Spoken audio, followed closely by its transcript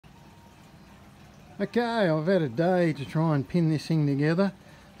Okay, I've had a day to try and pin this thing together.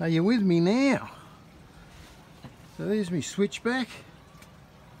 Are you with me now? So there's my switchback.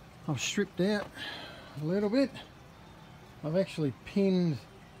 I've stripped out a little bit. I've actually pinned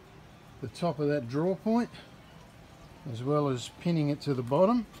the top of that draw point as well as pinning it to the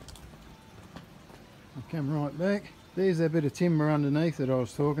bottom. I'll come right back. There's that bit of timber underneath that I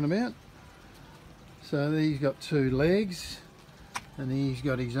was talking about. So he's got two legs and he's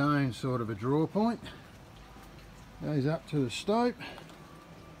got his own sort of a draw point. Goes up to the stope.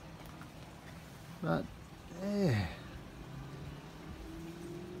 But yeah,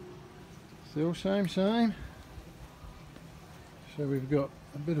 still same. So we've got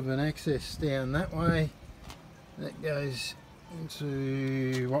a bit of an access down that way. That goes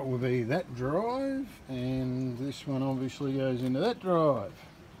into what will be that drive, and this one obviously goes into that drive.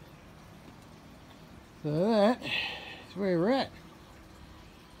 So that is where we're at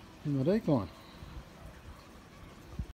in the decline.